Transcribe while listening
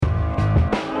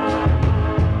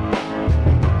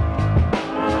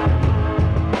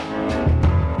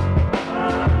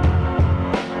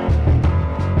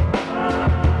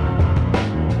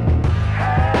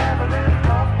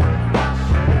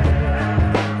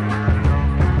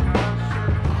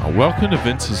Welcome to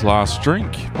Vince's Last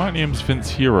Drink. My name's Vince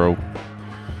Hero.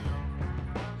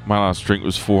 My last drink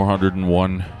was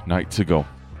 401 nights ago.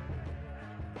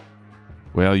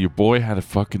 Well, your boy had a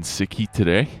fucking sickie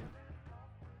today.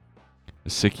 A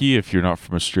sickie, if you're not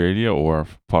from Australia or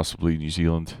possibly New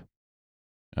Zealand,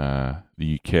 the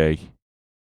UK.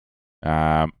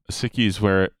 A sickie is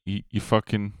where you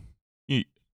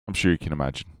I'm sure you can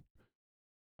imagine.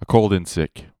 I called in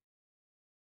sick.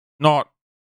 Not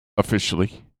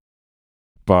officially,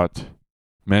 but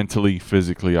mentally,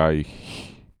 physically, I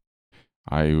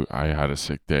had a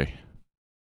sick day.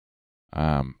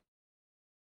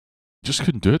 Just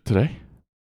couldn't do it today.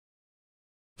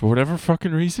 For whatever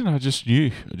fucking reason, I just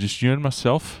knew in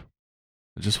myself.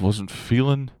 I just wasn't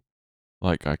feeling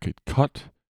like I could cut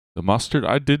the mustard.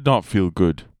 I did not feel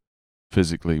good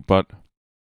physically, but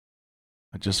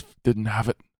I just didn't have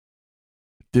it.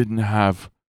 Didn't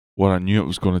have what I knew it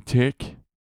was going to take.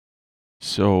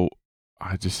 So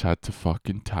I just had to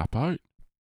fucking tap out.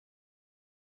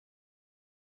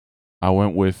 I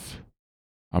went with,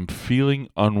 I'm feeling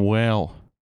unwell.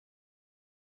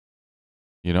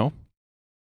 You know?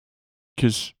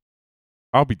 Because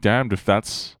I'll be damned if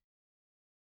that's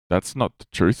not the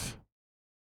truth.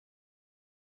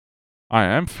 I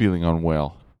am feeling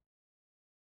unwell.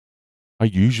 I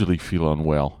usually feel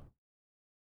unwell.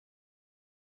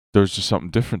 There's just something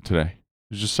different today.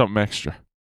 There's just something extra.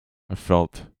 I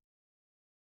felt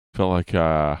like,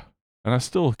 and I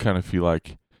still kind of feel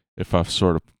like if I've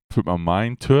sort of put my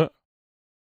mind to it,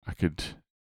 I could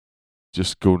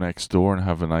just go next door and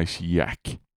have a nice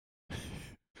yak.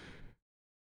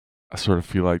 I sort of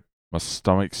feel like my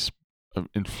stomach's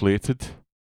inflated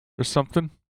or something.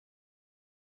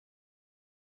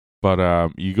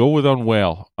 But you go with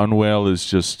unwell. Unwell is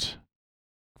just,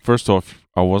 first off,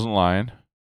 I wasn't lying.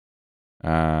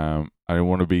 I didn't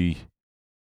want to be,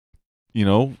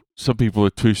 some people are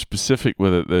too specific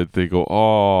with it. They go,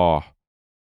 oh,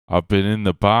 I've been in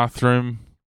the bathroom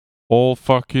all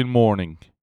fucking morning.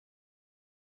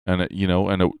 And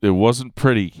it wasn't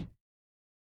pretty.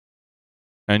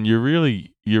 And you're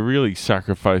really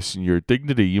sacrificing your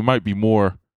dignity. You might be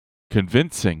more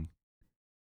convincing.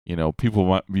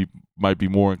 People might be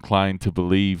more inclined to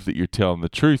believe that you're telling the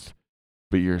truth,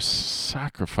 but you're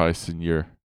sacrificing your.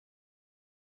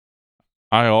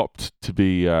 I opted to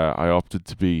be a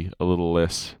little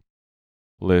less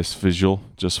visual.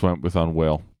 Just went with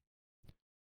unwell,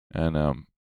 and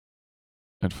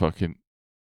fucking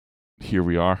here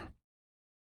we are.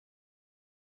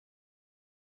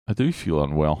 I do feel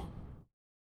unwell.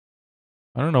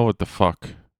 I don't know what the fuck.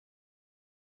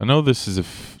 I know this is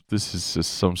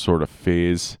just some sort of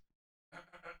phase,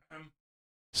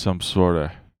 some sort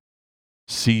of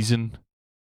season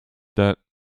that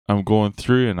I'm going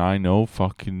through, and I know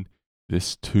fucking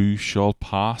this too shall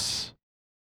pass.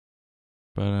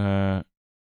 But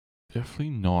definitely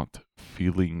not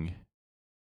feeling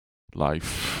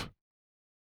life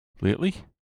lately.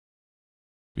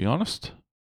 Be honest.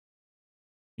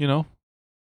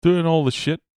 Doing all the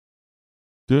shit,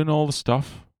 doing all the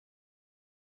stuff,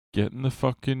 getting the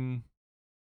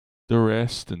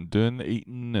rest and doing the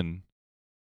eating and,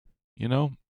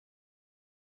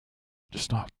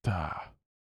 just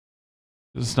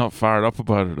not fired up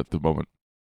about it at the moment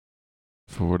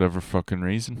for whatever fucking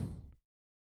reason.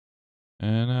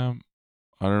 And,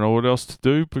 I don't know what else to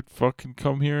do but fucking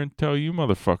come here and tell you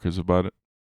motherfuckers about it.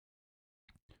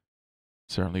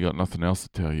 Certainly got nothing else to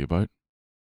tell you about.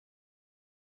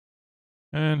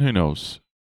 And who knows?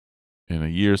 In a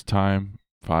year's time,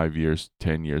 5 years,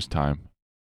 10 years' time,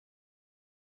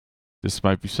 this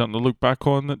might be something to look back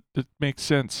on that makes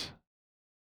sense.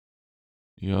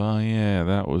 Yeah,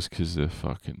 that was because of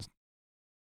fucking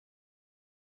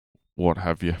what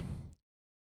have you.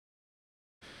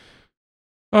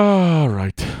 All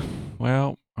right.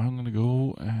 Well, I'm going to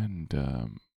go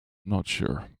and, not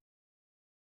sure.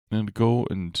 I'm going to go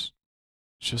and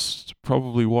just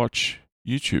probably watch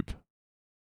YouTube.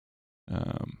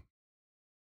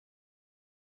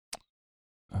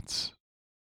 That's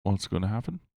what's going to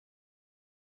happen.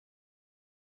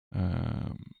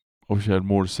 I wish I had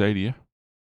more to say to you.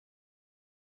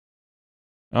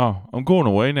 Oh, I'm going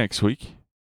away next week.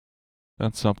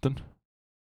 That's something.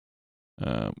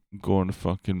 I'm going to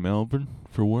fucking Melbourne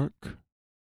for work.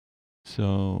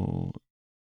 So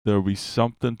there'll be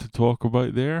something to talk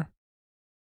about there.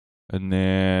 And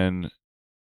then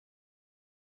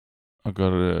I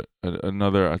got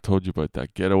another, I told you about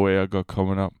that getaway I got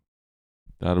coming up.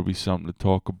 That'll be something to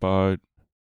talk about.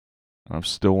 I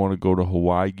still want to go to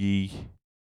Hawaii.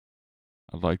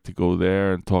 I'd like to go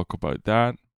there and talk about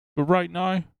that. But right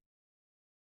now,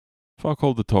 fuck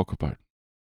all to talk about.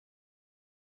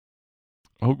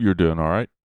 hope you're doing all right.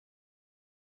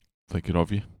 Thinking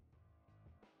of you.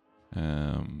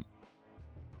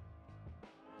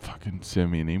 Fucking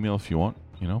send me an email if you want.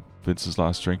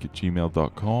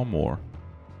 vinceslastdrink@gmail.com, or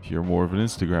if you're more of an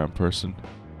Instagram person,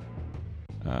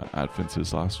 at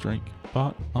Vince's Last Drink.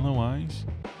 But otherwise,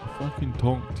 I'll fucking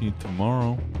talk to you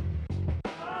tomorrow.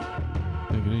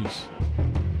 Take it easy.